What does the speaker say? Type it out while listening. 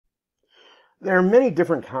There are many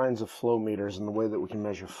different kinds of flow meters in the way that we can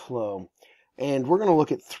measure flow, and we're going to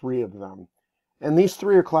look at three of them. And these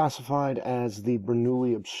three are classified as the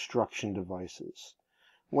Bernoulli obstruction devices.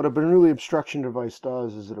 What a Bernoulli obstruction device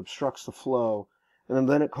does is it obstructs the flow, and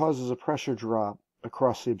then it causes a pressure drop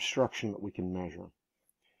across the obstruction that we can measure.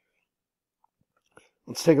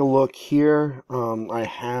 Let's take a look here. I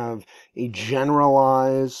have a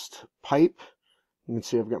generalized pipe. You can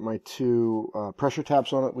see I've got my two pressure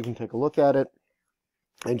taps on it. We can take a look at it.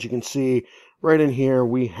 As you can see, right in here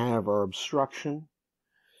we have our obstruction,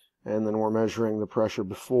 and then we're measuring the pressure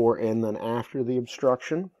before and then after the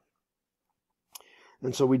obstruction.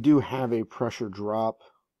 And so we do have a pressure drop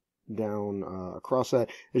down across that,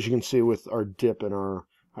 as you can see with our dip in our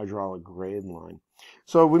hydraulic grade line.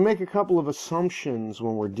 So we make a couple of assumptions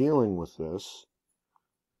when we're dealing with this,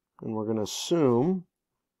 and we're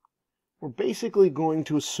basically going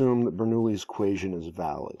to assume that Bernoulli's equation is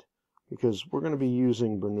valid, because we're going to be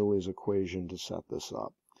using Bernoulli's equation to set this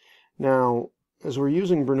up. Now, as we're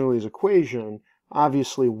using Bernoulli's equation,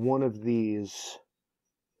 obviously one of these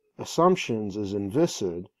assumptions is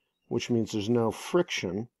inviscid, which means there's no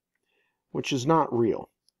friction, which is not real.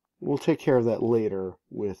 We'll take care of that later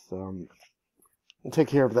with a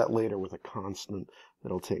constant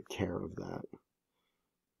that'll take care of that.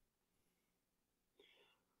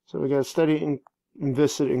 So we got steady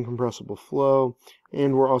inviscid incompressible flow,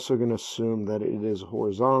 and we're also going to assume that it is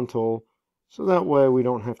horizontal, so that way we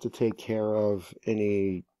don't have to take care of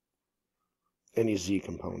any z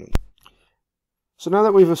component. So now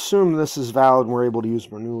that we've assumed this is valid and we're able to use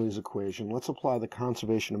Bernoulli's equation, let's apply the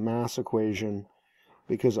conservation of mass equation,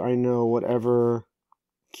 because I know whatever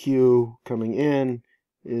Q coming in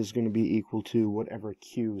is going to be equal to whatever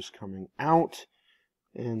Q is coming out.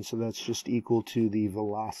 And so that's just equal to the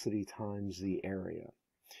velocity times the area.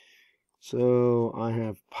 So I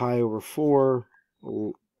have pi over 4,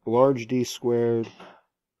 large D squared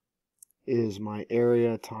is my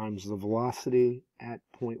area times the velocity at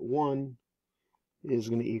point 1 is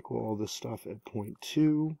going to equal all this stuff at point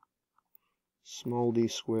 2, small d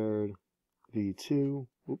squared v2,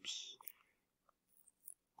 oops,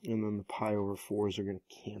 and then the pi over 4s are going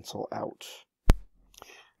to cancel out.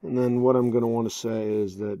 And then what I'm going to want to say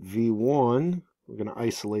is that V1, we're going to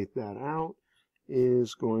isolate that out,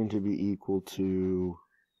 is going to be equal to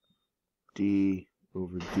d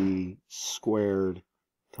over d squared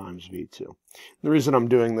times V2. The reason I'm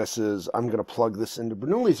doing this is I'm going to plug this into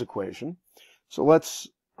Bernoulli's equation. So let's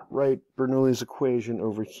write Bernoulli's equation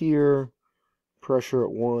over here. Pressure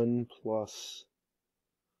at 1 plus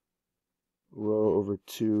rho over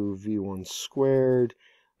 2 V1 squared.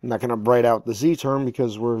 I'm not going to write out the z term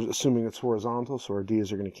because we're assuming it's horizontal, so our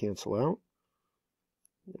d's are going to cancel out.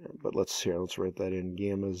 But let's write that in.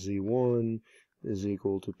 Gamma z1 is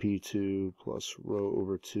equal to p2 plus rho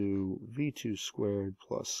over 2 v2 squared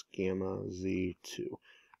plus gamma z2.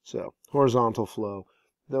 So horizontal flow,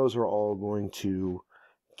 those are all going to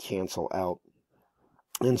cancel out.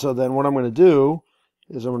 And so then what I'm going to do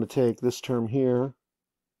is I'm going to take this term here,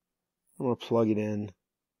 I'm going to plug it in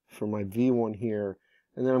for my v1 here,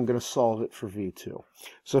 and then I'm going to solve it for v2.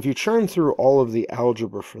 So if you churn through all of the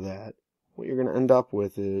algebra for that, what you're going to end up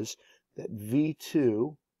with is that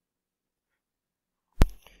v2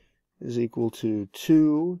 is equal to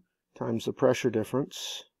 2 times the pressure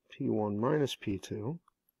difference, P1 minus P2,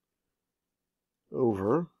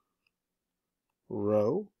 over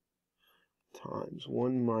rho times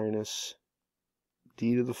 1 minus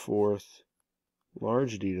d to the 4th,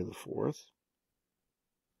 large d to the 4th,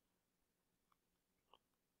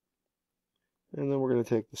 and then we're going to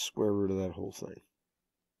take the square root of that whole thing.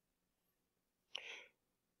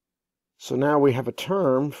 So now we have a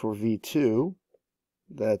term for V2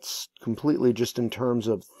 that's completely just in terms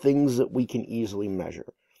of things that we can easily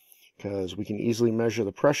measure. Because we can easily measure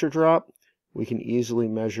the pressure drop, we can easily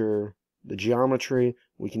measure the geometry,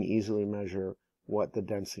 we can easily measure what the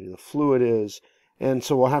density of the fluid is. And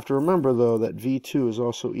so we'll have to remember, though, that V2 is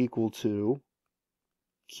also equal to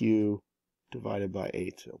Q divided by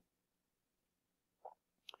A2.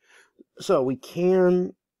 So we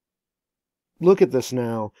can look at this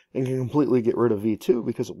now and can completely get rid of V2,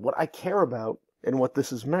 because what I care about and what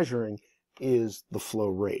this is measuring is the flow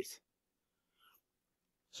rate.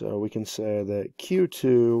 So we can say that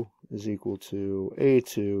Q2 is equal to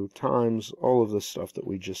A2 times all of the stuff that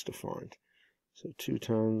we just defined. So 2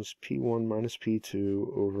 times P1 minus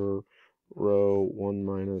P2 over rho 1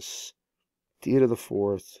 minus d to the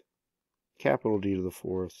 4th, capital D to the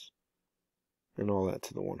 4th, and all that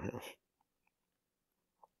to the 1/2.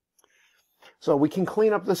 So we can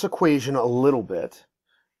clean up this equation a little bit.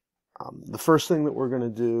 The first thing that we're going to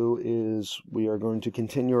do is we are going to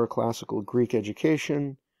continue our classical Greek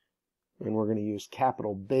education, and we're going to use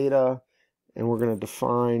capital beta, and we're going to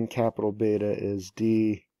define capital beta as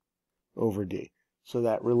d over d. So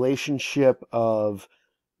that relationship of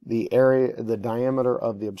the area, the diameter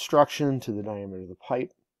of the obstruction to the diameter of the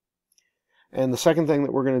pipe. And the second thing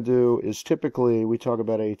that we're going to do is, typically we talk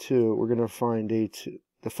about A2, we're going to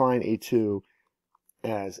define A2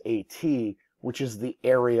 as AT, which is the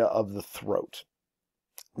area of the throat.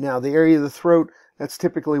 Now, the area of the throat, that's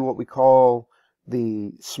typically what we call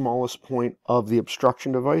the smallest point of the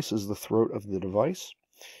obstruction device, is the throat of the device.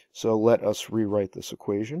 So let us rewrite this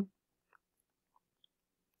equation.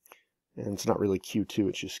 And it's not really Q2,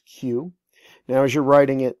 it's just Q. Now, as you're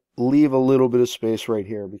writing it, leave a little bit of space right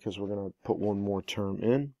here because we're going to put one more term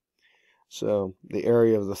in. So the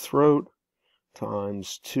area of the throat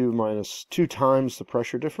times 2 times the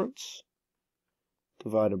pressure difference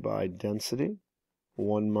divided by density,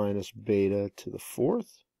 1 minus beta to the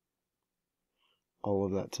 4th, all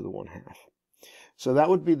of that to the 1/2. So that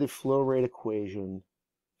would be the flow rate equation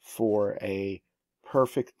for a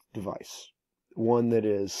perfect device. One that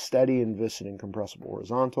is steady, inviscid, and compressible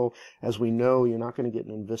horizontal. As we know, you're not going to get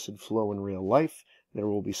an inviscid flow in real life. There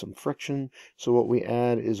will be some friction. So what we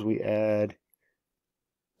add is we add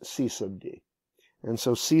C sub D. And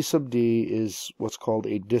so C sub D is what's called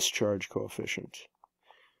a discharge coefficient.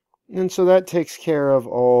 And so that takes care of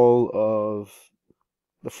all of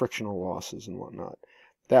the frictional losses and whatnot.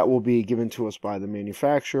 That will be given to us by the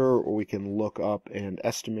manufacturer, or we can look up and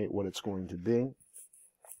estimate what it's going to be.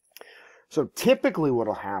 So typically what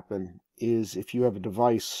will happen is, if you have a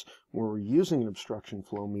device where we're using an obstruction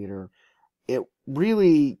flow meter, it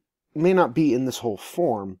really may not be in this whole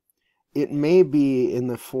form. It may be in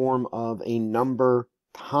the form of a number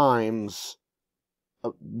times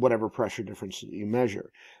whatever pressure difference that you measure.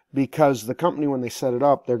 Because the company, when they set it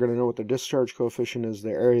up, they're going to know what their discharge coefficient is,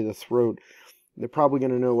 their area of the throat. They're probably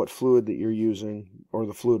going to know what fluid that you're using, or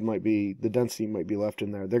the fluid might be, the density might be left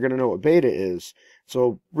in there. They're going to know what beta is.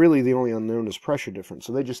 So really the only unknown is pressure difference.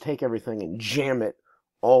 So they just take everything and jam it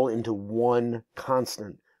all into one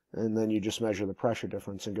constant. And then you just measure the pressure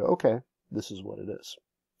difference and go, okay, this is what it is.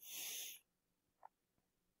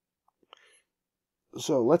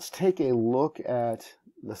 So let's take a look at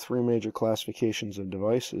the 3 major classifications of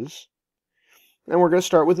devices. And we're going to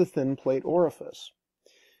start with a thin plate orifice.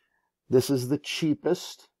 This is the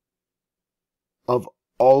cheapest of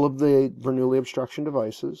all of the Bernoulli obstruction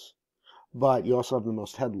devices, but you also have the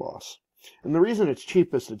most head loss. And the reason it's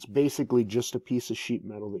cheapest, it's basically just a piece of sheet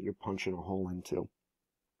metal that you're punching a hole into.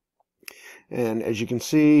 And as you can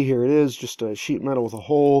see, here it is, just a sheet metal with a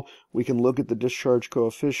hole. We can look at the discharge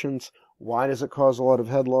coefficients. Why does it cause a lot of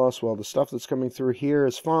head loss? Well, the stuff that's coming through here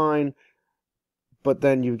is fine, but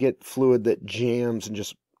then you get fluid that jams and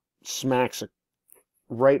just smacks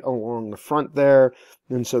right along the front there,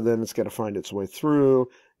 and so then it's got to find its way through.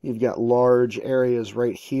 You've got large areas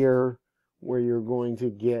right here where you're going to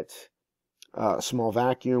get a small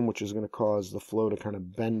vacuum, which is going to cause the flow to kind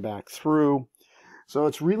of bend back through. So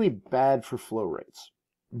it's really bad for flow rates,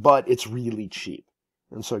 but it's really cheap,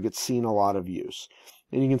 and so it gets seen a lot of use.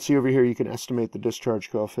 And you can see over here, you can estimate the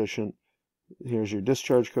discharge coefficient. Here's your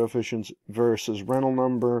discharge coefficients versus Reynolds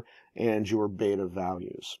number and your beta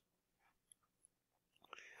values.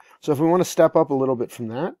 So if we want to step up a little bit from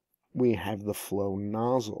that, we have the flow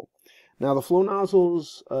nozzle. Now the flow nozzle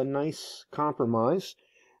is a nice compromise.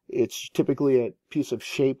 It's typically a piece of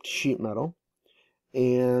shaped sheet metal,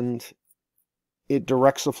 and it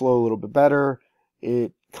directs the flow a little bit better.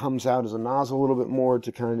 It comes out as a nozzle a little bit more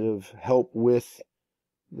to kind of help with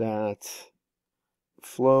that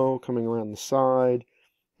flow coming around the side.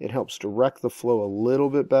 It helps direct the flow a little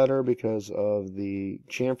bit better because of the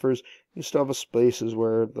chamfers. You still have spaces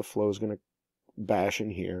where the flow is going to bash in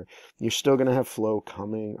here. You're still going to have flow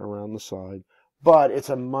coming around the side, but it's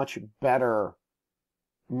a much better,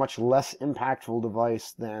 much less impactful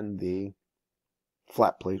device than the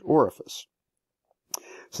flat plate orifice.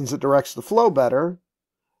 Since it directs the flow better,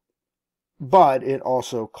 but it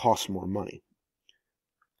also costs more money.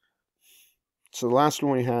 So the last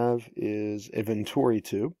one we have is a Venturi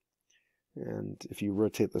tube. And if you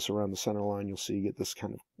rotate this around the center line, you'll see you get this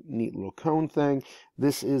kind of neat little cone thing.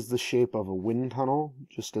 This is the shape of a wind tunnel,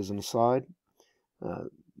 just as an aside.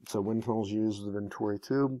 So wind tunnels use the Venturi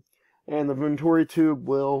tube. And the Venturi tube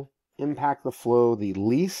will impact the flow the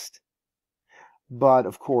least, but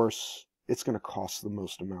of course, it's going to cost the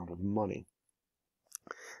most amount of money.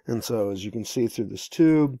 And so as you can see through this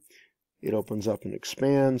tube, it opens up and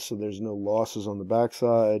expands, so there's no losses on the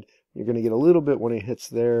backside. You're going to get a little bit when it hits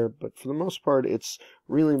there, but for the most part, it's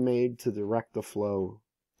really made to direct the flow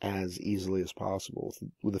as easily as possible,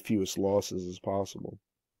 with the fewest losses as possible.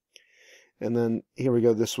 And then here we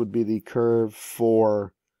go. This would be the curve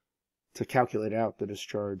to calculate out the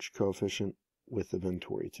discharge coefficient with the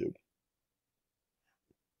Venturi tube.